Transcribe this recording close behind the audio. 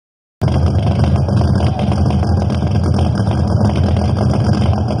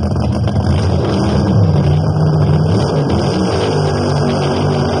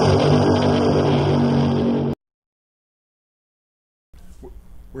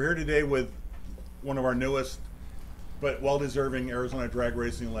We're here today with one of our newest but well-deserving Arizona drag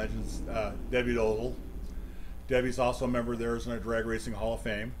racing legends, Debbie Dolezal. Debbie's also a member of the Arizona Drag Racing Hall of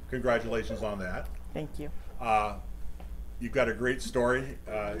Fame. Congratulations on that. Thank you. You've got a great story.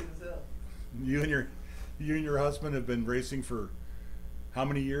 You and your husband have been racing for how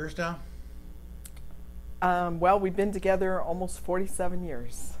many years now? Well, we've been together almost 47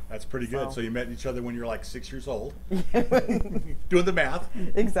 years. That's pretty good. So you met each other when you were like 6 years old. Doing the math.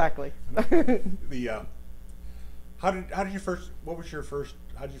 Exactly. How did you first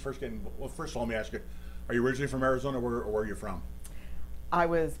get in? Well, first of all, let me ask you, are you originally from Arizona, or where are you from? I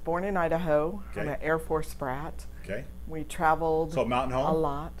was born in Idaho. Okay. I'm an Air Force brat. Okay. We traveled So Mountain Home? a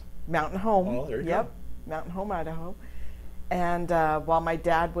lot. Mountain Home. Oh, there you yep. go. Mountain Home, Idaho. And while my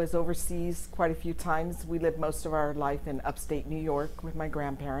dad was overseas quite a few times, we lived most of our life in upstate New York with my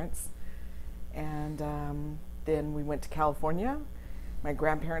grandparents. And then we went to California. My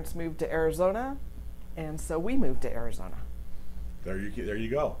grandparents moved to Arizona, and so we moved to Arizona. There you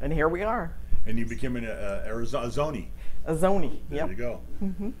go. And here we are. And you became an Arizona. A Zoni. There Yep. you go.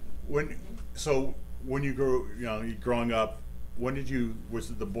 Mm-hmm. When you grew, growing up, was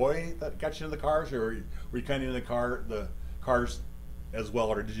it the boy that got you into the cars, or were you kind of into the cars as well,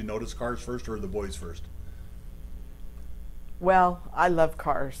 or did you notice cars first, or the boys first? Well, I love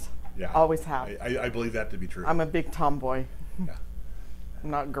cars. Yeah. Always have. I believe that to be true. I'm a big tomboy. Yeah. I'm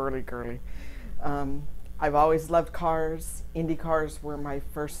not girly. I've always loved cars. Indy cars were my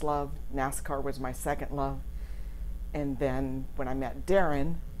first love. NASCAR was my second love. And then when I met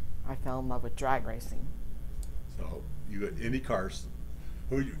Darren, I fell in love with drag racing. So you got Indy cars.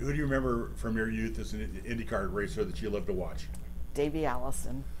 Who do you remember from your youth as an IndyCar racer that you loved to watch? Davey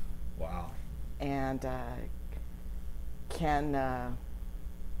Allison. Wow. And Ken,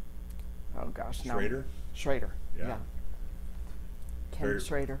 Schrader? Schrader, Yeah. Ken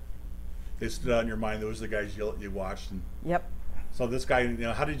Schrader. They stood out in your mind. Those are the guys you watched. And Yep. so this guy,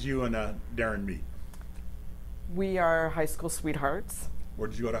 how did you and Darren meet? We are high school sweethearts. Where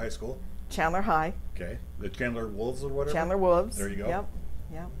did you go to high school? Chandler High. Okay. The Chandler Wolves or whatever? Chandler Wolves. There you go. Yep.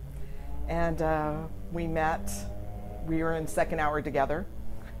 And we met, we were in second hour together,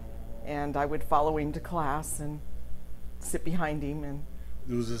 and I would follow him to class and sit behind him. And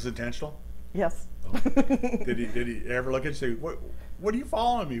Was this intentional? yes. Oh. Did he ever look at you and say, what are you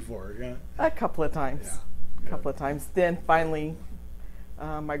following me for? Yeah. A couple of times. Yeah. A couple of times. Then finally,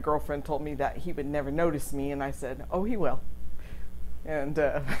 my girlfriend told me that he would never notice me, and I said, oh, he will. And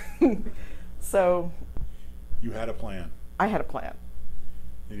so. You had a plan. I had a plan.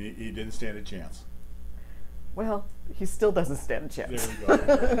 And he didn't stand a chance. Well, he still doesn't stand a chance. There you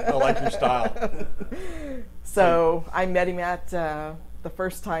go. I like your style. So I met him at the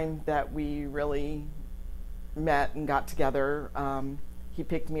first time that we really met and got together. He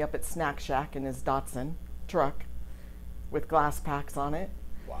picked me up at Snack Shack in his Datsun truck with glass packs on it.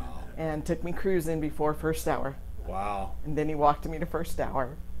 Wow. And took me cruising before first hour. Wow. And then he walked me to first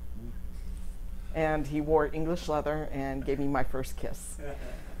hour. And he wore English leather and gave me my first kiss.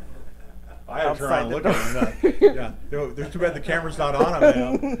 I had to turn around and look at him. Yeah, there's too bad the camera's not on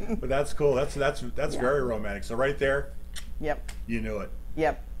him now. But that's cool. That's very romantic. So right there, yep. You knew it.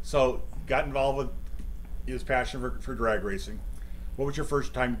 Yep. So got involved with his passion for drag racing. What was your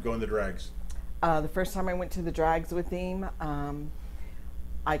first time going to drags? The first time I went to the drags with him,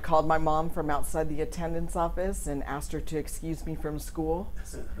 I called my mom from outside the attendance office and asked her to excuse me from school.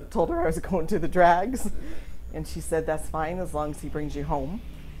 Told her I was going to the drags, and she said that's fine as long as he brings you home.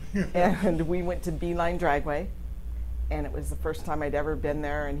 And we went to Beeline Dragway, and it was the first time I'd ever been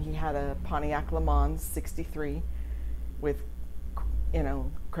there. And he had a Pontiac Le Mans '63 with,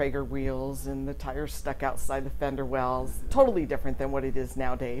 Krager wheels, and the tires stuck outside the fender wells. Totally different than what it is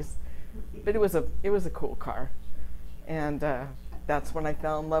nowadays, but it was a cool car, and that's when I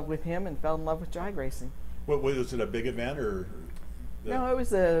fell in love with him and fell in love with drag racing. What was it, a big event or? No, it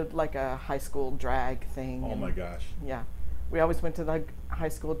was like a high school drag thing. Oh my gosh. Yeah, we always went to the high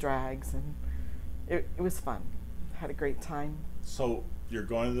school drags, and it was fun. Had a great time. So you're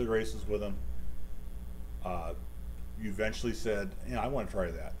going to the races with him. You eventually said, I want to try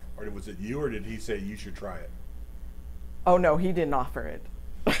that. Or was it you, or did he say you should try it? Oh no, he didn't offer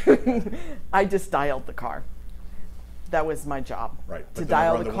it. I just dialed the car. That was my job. Right. To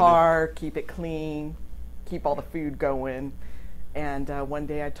dial the car, keep it clean, keep all the food going. And one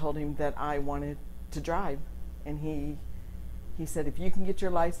day I told him that I wanted to drive. And he said, if you can get your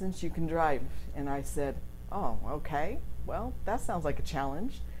license, you can drive. And I said, oh, okay. Well, that sounds like a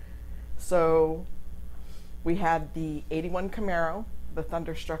challenge. So we had the '81 Camaro, the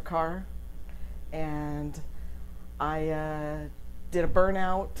Thunderstruck car. And I did a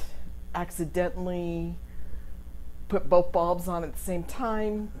burnout, accidentally put both bulbs on at the same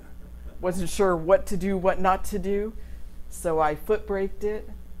time, wasn't sure what to do, what not to do, so I foot braked it,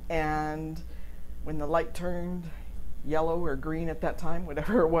 and when the light turned yellow or green at that time,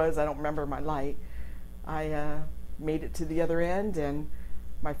 whatever it was, I don't remember my light, I made it to the other end, and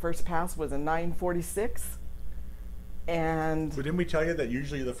my first pass was a 9:46. And But didn't we tell you that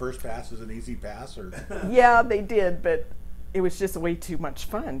usually the first pass is an easy pass? Or yeah, they did, but it was just way too much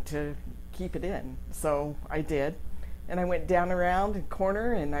fun to keep it in. So I did. And I went down around the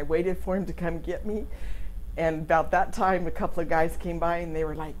corner and I waited for him to come get me. And about that time, a couple of guys came by and they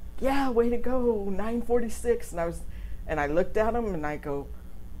were like, yeah, way to go, 9:46. And I looked at them and I go,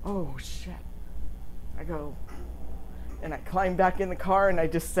 oh shit. I go, and I climbed back in the car and I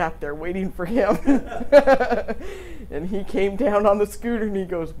just sat there waiting for him. And he came down on the scooter and he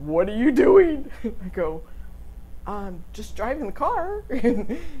goes, what are you doing? I go, I'm just driving the car.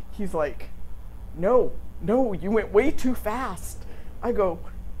 And he's like, no, you went way too fast. I go,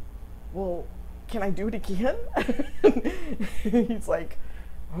 well, can I do it again? He's like,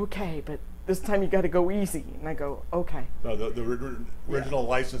 okay, but this time you got to go easy. And I go, okay. so the original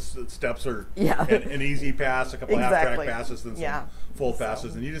license steps are Yeah. an easy pass, a couple of half-track Exactly. passes, then some full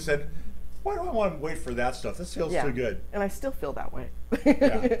passes. And you just said, why do I want to wait for that stuff? This feels too good. And I still feel that way.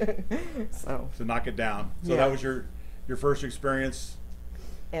 Yeah. So knock it down. So Yeah. that was your first experience.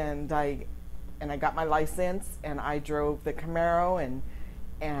 and I got my license and I drove the Camaro,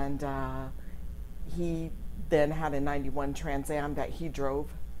 and he then had a 91 Trans Am that he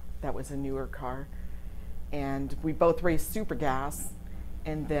drove. That was a newer car, and we both raced Super Gas,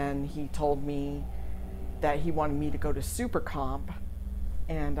 and then he told me that he wanted me to go to Super Comp,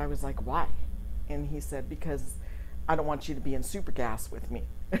 and I was like, why? And he said, because I don't want you to be in Super Gas with me.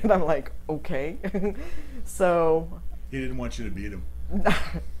 And I'm like, okay. So He didn't want you to beat him.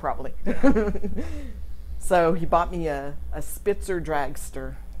 probably. So he bought me a Spitzer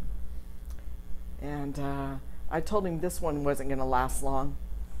dragster, and I told him this one wasn't going to last long.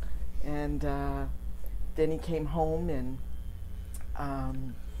 And then he came home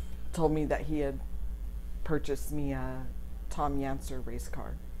and told me that he had purchased me a Tom Yancer race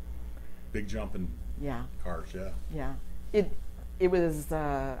car. Big jump in Yeah, cars, yeah. yeah. It was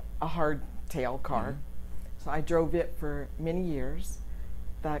a hardtail car. So I drove it for many years,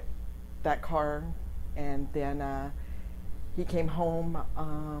 that car, and then he came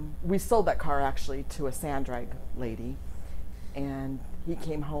home. We sold that car actually to a sand drag lady, and he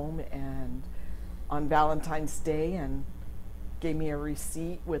came home and on Valentine's Day and gave me a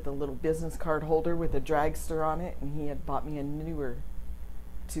receipt with a little business card holder with a dragster on it, and he had bought me a newer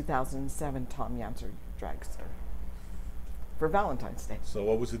 2007 Tom Yancer dragster for Valentine's Day. So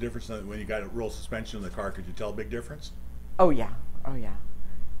what was the difference when you got a real suspension in the car? Could you tell a big difference? Oh yeah, oh yeah.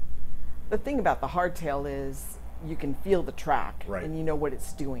 The thing about the hardtail is you can feel the track, Right. and you know what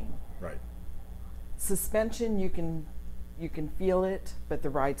it's doing. Right. Suspension, you can feel it, but the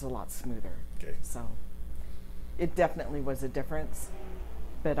ride's a lot smoother. Okay. So it definitely was a difference,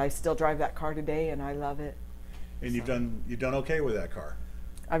 but I still drive that car today and I love it. And you've done okay with that car.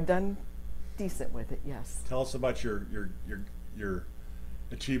 I've done decent with it, yes. Tell us about your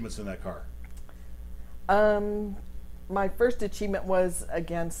achievements in that car. My first achievement was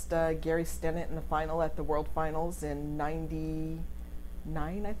against Gary Stennett in the final at the World Finals in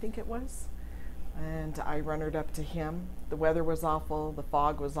 '99, I think it was. And I runnered up to him. The weather was awful, the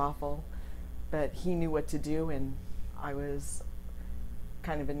fog was awful, but he knew what to do, and I was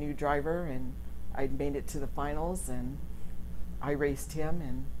kind of a new driver, and I'd made it to the finals, and I raced him,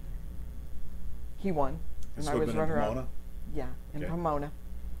 and he won. This And I would was have been in runner-up. Pomona? Yeah, in Okay. Pomona.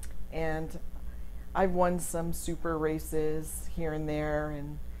 And I've won some super races here and there,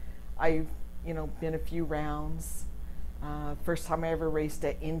 and I've, been a few rounds. First time I ever raced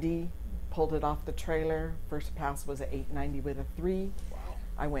at Indy, pulled it off the trailer. First pass was at 890 with a 3. Wow.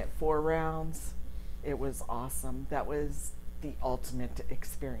 I went 4 rounds. It was awesome. That was the ultimate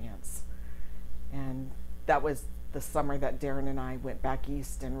experience. And that was the summer that Darren and I went back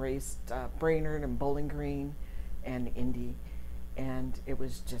east and raced Brainerd and Bowling Green and Indy, and it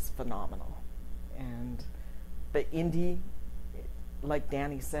was just phenomenal. And the Indy, like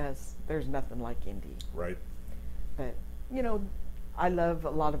Danny says, there's nothing like Indy. Right. But I love a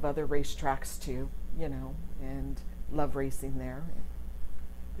lot of other racetracks too, and love racing there.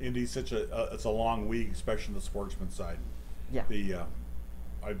 Indy's it's a long week, especially on the sportsman side. Yeah.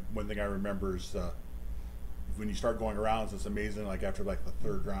 One thing I remember is when you start going around, it's amazing. Like after the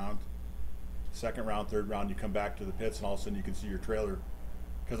third round, second round, third round, you come back to the pits, and all of a sudden you can see your trailer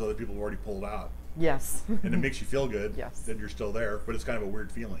because other people have already pulled out. Yes. And it makes you feel good Yes. that you're still there, but it's kind of a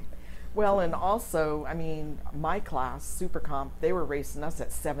weird feeling. Well, and also, I mean, my class, Super Comp, they were racing us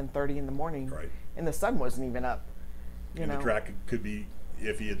at 7:30 in the morning, Right. and the sun wasn't even up. You And know, the track could be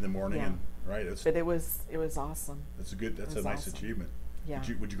iffy in the morning, Yeah. and right, it's but it was awesome. that's a was nice awesome. achievement. Yeah.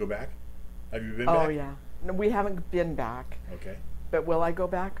 Would you go back? Have you been Oh back? yeah. No, we haven't been back, Okay. but will I go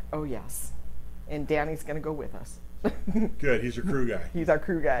back? Oh yes. And Danny's gonna go with us. Good. He's your crew guy. He's our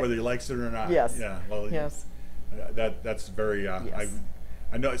crew guy. Whether he likes it or not. Yes. Yeah. Well. Yes. That's very. Yes.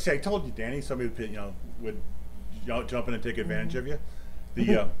 I know. See, I told you, Danny. Somebody would jump in and take advantage of you.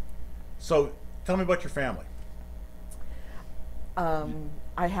 The so tell me about your family.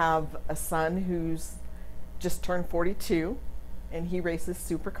 I have a son who's just turned 42, and he races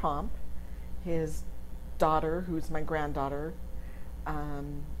Super Comp. His daughter, who's my granddaughter,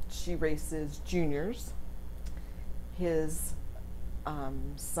 she races juniors. His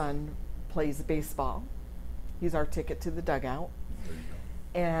son plays baseball. He's our ticket to the dugout. There you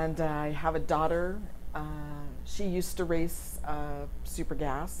go. And I have a daughter. She used to race Super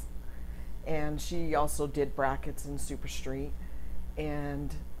Gas, and she also did brackets in Super Street.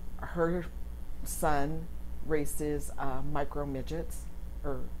 And her son races micro midgets,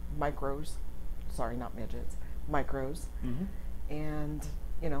 or micros. Sorry, not midgets, micros. Mm-hmm. And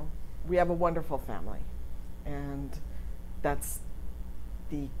you know, we have a wonderful family, and that's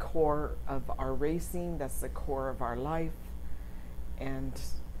the core of our racing. That's the core of our life, and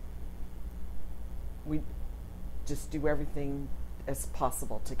we just do everything as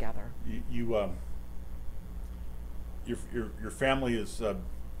possible together. Your family is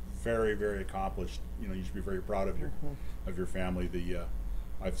very, very accomplished. You know, you should be very proud of your family.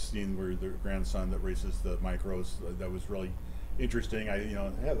 I've seen where the grandson that races the micros. That was really interesting.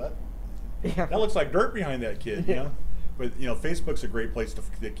 That looks like dirt behind that kid. You know, but you know, Facebook's a great place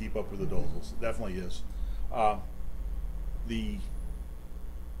to keep up with the Dolezals. It definitely is.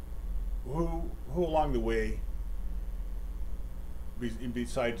 Who along the way,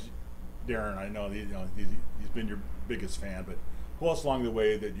 besides Darren, I know he's been your biggest fan, but who else along the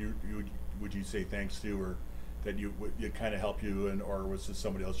way that would you say thanks to, or that you kind of help you, or was this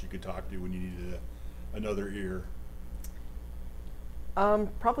somebody else you could talk to when you needed another ear?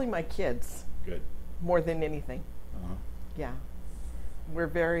 Probably my kids. Good. More than anything. Uh-huh. Yeah.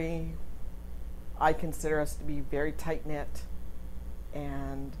 I consider us to be very tight-knit,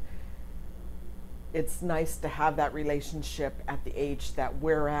 and it's nice to have that relationship at the age that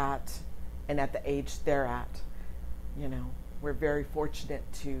we're at and at the age they're at. You know, we're very fortunate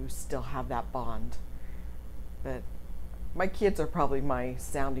to still have that bond. But my kids are probably my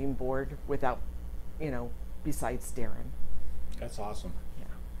sounding board besides Darren. That's awesome.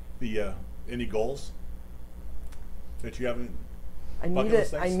 Yeah. Any goals that you haven't? I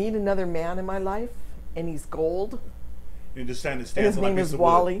need another man in my life, and he's gold. And just stand And his name is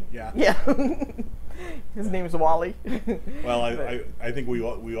Wally. Yeah. Yeah. His name is Wally. Well, I think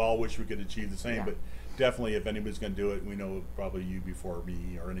we all wish we could achieve the same, Yeah. but definitely if anybody's going to do it, we know probably you before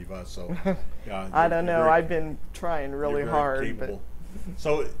me or any of us. So yeah, I don't know. I've been trying really you're very hard. capable.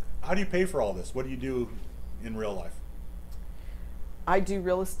 So how do you pay for all this? What do you do in real life? I do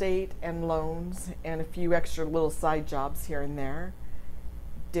real estate and loans and a few extra little side jobs here and there.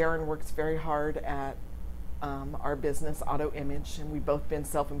 Darren works very hard at our business, Auto Image, and we've both been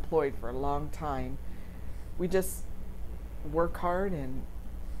self-employed for a long time. We just work hard, and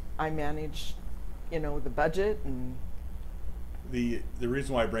I manage, the budget. And the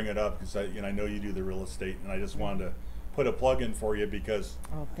reason why I bring it up is I know you do the real estate, and I just wanted to put a plug in for you because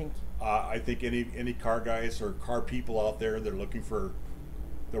oh, thank you. I think any car guys or car people out there that are looking for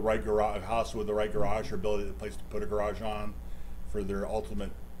the right garage, house with the right garage or ability, a place to put a garage on for their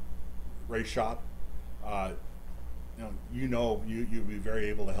ultimate race shop, you'd be very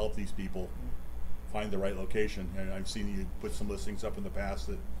able to help these people find the right location. And I've seen you put some listings up in the past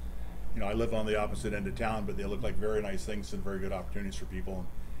that, I live on the opposite end of town, but they look like very nice things and very good opportunities for people. And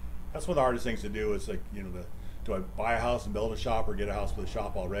that's one of the hardest things to do is do I buy a house and build a shop or get a house with a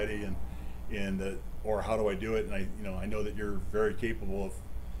shop already, or how do I do it? And I know that you're very capable of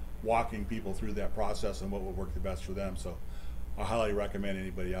walking people through that process and what will work the best for them. So I highly recommend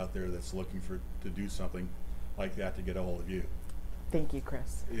anybody out there that's looking to do something like that to get a hold of you. Thank you,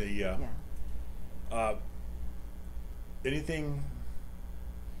 Chris. Yeah. Anything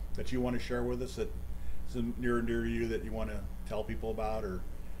that you want to share with us that is near and dear to you that you want to tell people about, or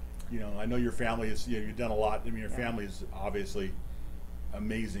I know your family is you've done a lot. I mean, your family is obviously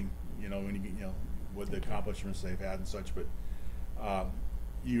amazing. When what the accomplishments they've had and such, but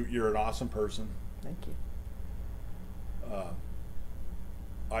you're an awesome person. Thank you.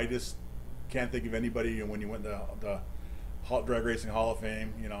 I just can't think of anybody. And when you went to the Drag Racing Hall of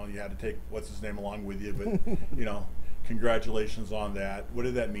Fame, you know, you had to take what's his name along with you. But you know, congratulations on that. What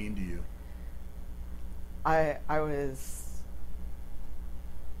did that mean to you? I was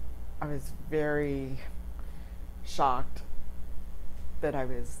very shocked that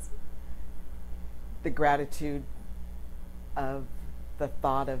the gratitude of the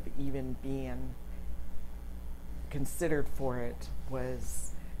thought of even being considered for it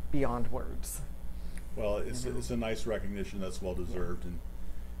was beyond words. Well, it's a nice recognition that's well deserved,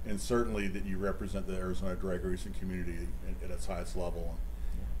 and certainly that you represent the Arizona drag racing community at its highest level.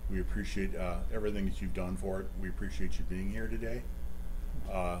 We appreciate everything that you've done for it. We appreciate you being here today.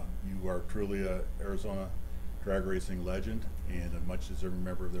 You are truly a Arizona drag racing legend and a much deserving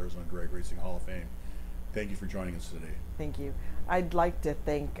member of the Arizona Drag Racing Hall of Fame. Thank you for joining us today. Thank you. I'd like to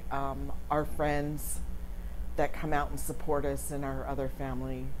thank our friends that come out and support us, and our other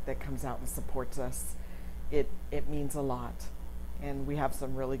family that comes out and supports us. It means a lot, and we have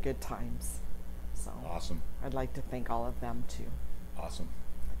some really good times. So Awesome. I'd like to thank all of them too. Awesome.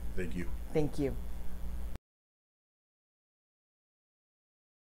 Thank you. Thank you.